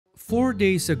4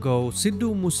 days ago,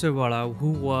 Sidhu Moose Wala,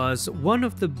 who was one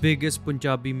of the biggest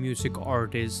Punjabi music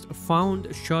artists,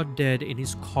 found shot dead in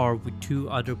his car with two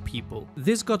other people.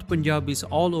 This got Punjabis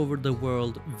all over the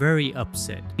world very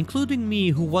upset, including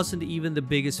me, who wasn't even the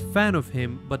biggest fan of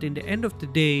him, but in the end of the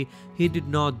day, he did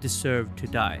not deserve to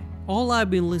die. All I've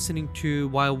been listening to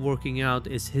while working out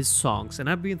is his songs, and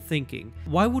I've been thinking,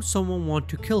 why would someone want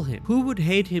to kill him? Who would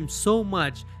hate him so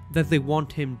much that they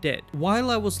want him dead?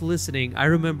 While I was listening, I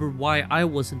remembered why I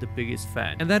wasn't the biggest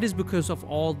fan, and that is because of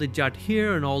all the jat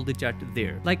here and all the jat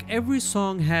there. Like, every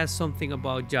song has something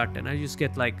about jat and I just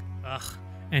get like, ugh,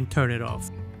 and turn it off.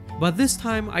 But this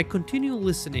time I continue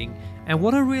listening, and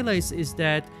what I realize is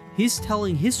that he's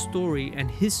telling his story and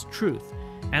his truth,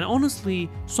 and honestly,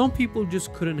 some people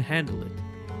just couldn't handle it.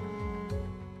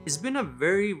 It's been a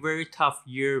very tough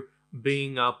year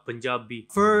being a Punjabi.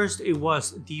 First, it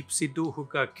was Deep Sidhu who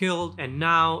got killed, and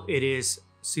now it is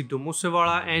Sidhu Moose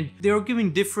Wala, and they're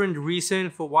giving different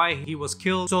reasons for why he was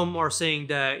killed. Some are saying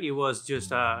that it was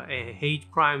just a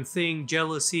hate crime thing,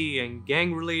 jealousy and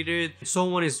gang related.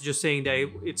 Someone is just saying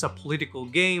that it's a political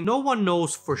game. No one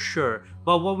knows for sure,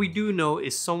 but what we do know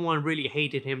is someone really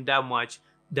hated him that much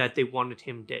that they wanted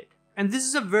him dead. And this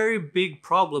is a very big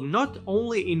problem, not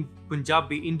only in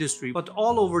Punjabi industry, but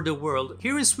all over the world.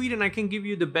 Here in Sweden, I can give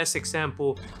you the best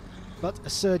example. But a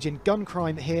surge in gun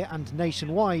crime here and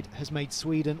nationwide has made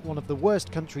Sweden one of the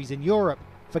worst countries in Europe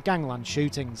for gangland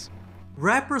shootings.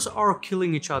 Rappers are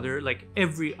killing each other like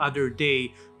every other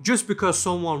day just because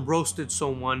someone roasted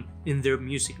someone in their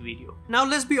music video. Now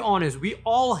let's be honest, we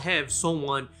all have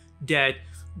someone that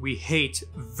we hate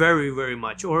very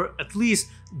much, or at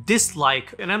least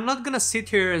dislike. And I'm not gonna sit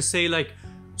here and say like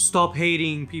stop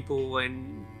hating people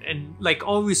and like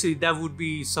obviously that would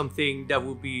be something that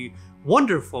would be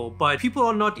wonderful, but people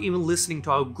are not even listening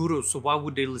to our gurus, so why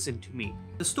would they listen to me?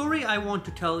 The story I want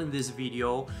to tell in this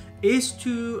video is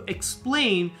to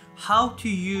explain how to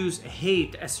use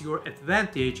hate as your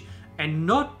advantage and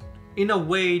not in a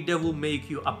way that will make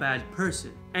you a bad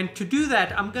person. And to do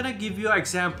that, I'm gonna give you an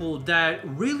example that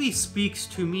really speaks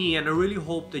to me, and I really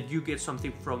hope that you get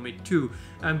something from it too.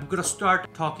 I'm gonna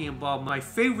start talking about my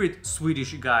favorite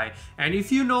Swedish guy. And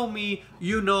if you know me,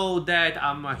 you know that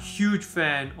I'm a huge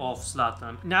fan of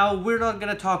Zlatan. Now, we're not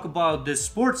gonna talk about the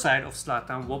sports side of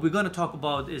Zlatan. What we're gonna talk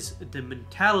about is the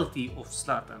mentality of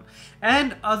Zlatan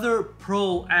and other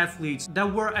pro athletes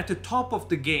that were at the top of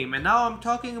the game. And now I'm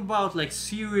talking about like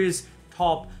serious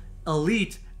top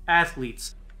elite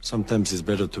athletes. Sometimes it's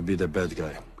better to be the bad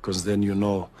guy, because then you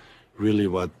know really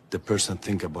what the person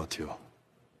think about you.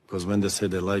 Because when they say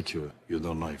they like you, you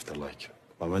don't know if they like you.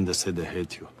 But when they say they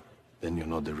hate you, then you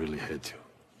know they really hate you.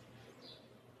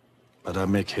 But I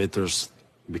make haters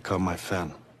become my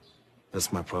fan.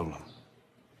 That's my problem.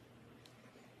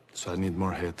 So I need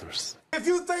more haters. If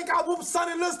you think I whoop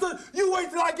Sonny Liston, you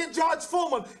wait till I get George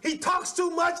Foreman. He talks too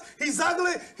much, he's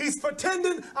ugly, he's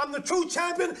pretending I'm the true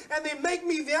champion, and they make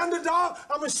me the underdog.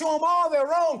 I'm gonna show them all they're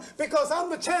wrong, because I'm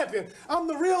the champion. I'm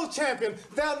the real champion.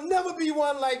 There'll never be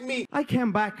one like me. I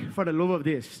came back for the love of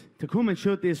this, to come and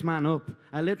shut this man up.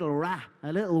 A little rat,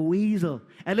 a little weasel,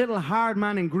 a little hard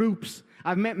man in groups.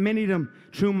 I've met many of them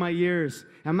through my years.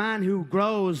 A man who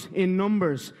grows in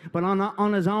numbers, but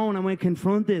on his own, and when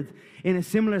confronted in a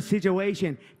similar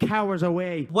situation, cowers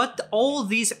away. What all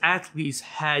these athletes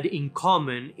had in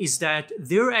common is that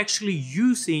they're actually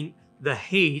using the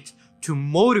hate to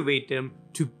motivate them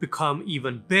to become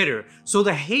even better. So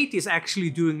the hate is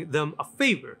actually doing them a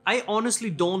favor. I honestly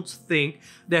don't think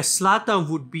that Zlatan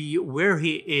would be where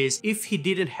he is if he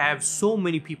didn't have so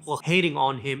many people hating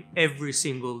on him every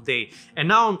single day. And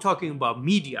now I'm talking about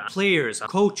media, players,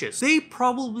 coaches. They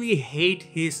probably hate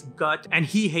his gut, and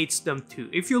he hates them too.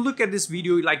 If you look at this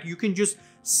video, like, you can just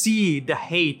see the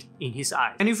hate in his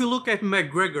eyes. And if you look at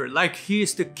McGregor, like, he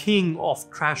is the king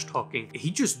of trash talking.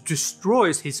 He just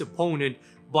destroys his opponent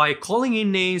by calling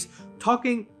in names,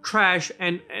 talking trash,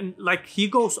 and like, he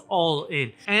goes all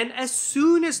in. And as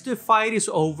soon as the fight is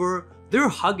over, they're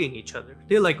hugging each other.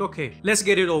 They're like, okay, let's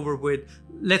get it over with.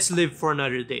 Let's live for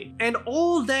another day. And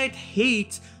all that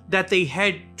hate that they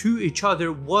had to each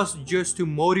other was just to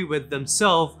motivate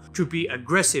themselves to be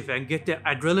aggressive and get the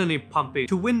adrenaline pumping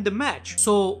to win the match.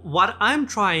 So what I'm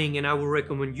trying, and I will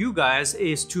recommend you guys,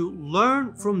 is to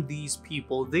learn from these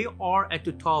people. They are at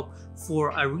the top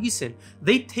for a reason.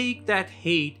 They take that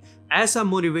hate as a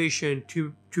motivation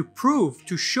to prove,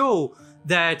 to show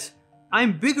that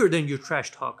I'm bigger than your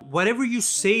trash talk. Whatever you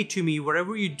say to me,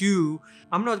 whatever you do,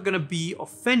 I'm not gonna be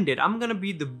offended. I'm gonna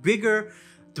be the bigger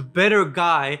the better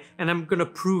guy and I'm gonna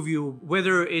prove you,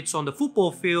 whether it's on the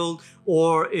football field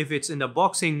or if it's in the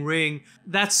boxing ring.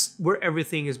 That's where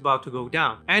everything is about to go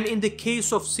down. And in the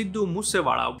case of Sidhu Moose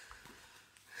Wala,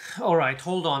 alright,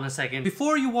 hold on a second.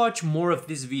 Before you watch more of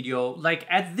this video, like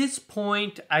at this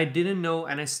point, I didn't know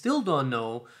and I still don't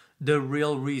know the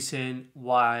real reason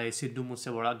why Sidhu Moose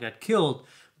Wala got killed.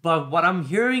 But what I'm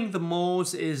hearing the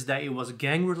most is that it was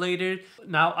gang related.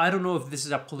 Now, I don't know if this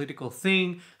is a political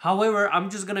thing. However,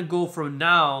 I'm just gonna go from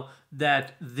now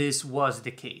that this was the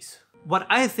case. What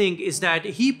I think is that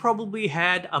he probably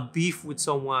had a beef with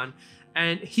someone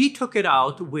and he took it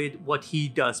out with what he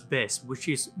does best, which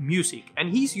is music.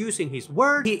 And he's using his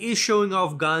word. He is showing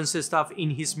off guns and stuff in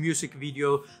his music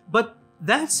video, but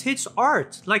that's his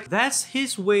art. Like, that's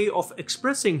his way of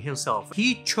expressing himself.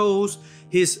 He chose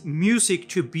his music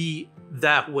to be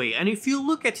that way. And if you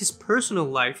look at his personal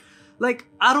life, like,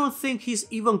 I don't think he's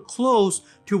even close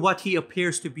to what he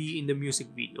appears to be in the music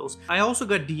videos. I also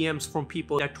got DMs from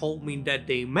people that told me that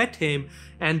they met him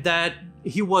and that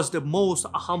he was the most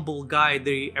humble guy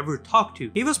they ever talked to.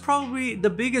 He was probably the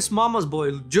biggest mama's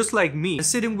boy, just like me. And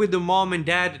sitting with the mom and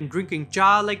dad and drinking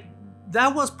cha, like,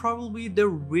 that was probably the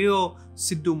real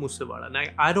Sidhu Moose Wala.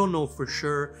 And I don't know for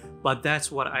sure, but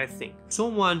that's what I think.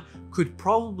 Someone could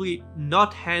probably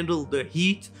not handle the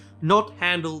heat, not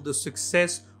handle the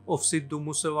success of Sidhu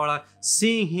Moose Wala,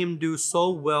 seeing him do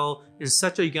so well in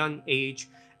such a young age,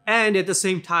 and at the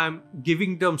same time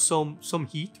giving them some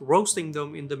heat, roasting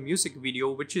them in the music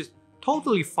video, which is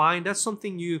totally fine. That's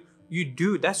something you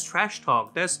do. That's trash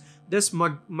talk. That's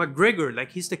McGregor,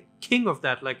 like, he's the king of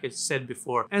that, like I said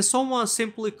before. And someone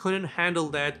simply couldn't handle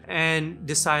that and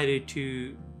decided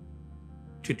to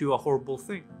do a horrible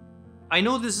thing. I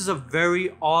know this is a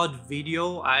very odd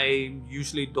video. I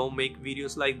usually don't make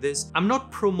videos like this. I'm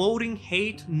not promoting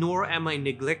hate, nor am I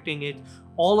neglecting it.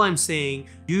 All I'm saying,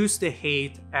 use the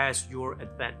hate as your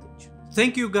advantage.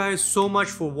 Thank you guys so much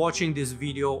for watching this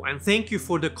video, and thank you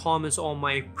for the comments on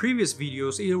my previous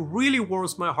videos. It really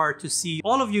warms my heart to see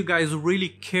all of you guys really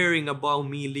caring about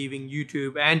me leaving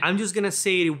YouTube. And I'm just gonna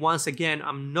say it once again,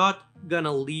 I'm not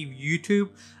gonna leave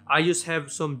YouTube. I just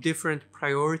have some different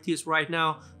priorities right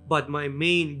now, but my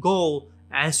main goal,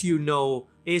 as you know,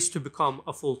 is to become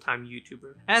a full-time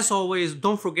YouTuber. As always,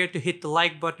 don't forget to hit the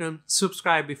like button,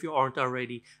 subscribe if you aren't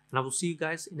already, and I will see you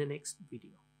guys in the next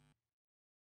video.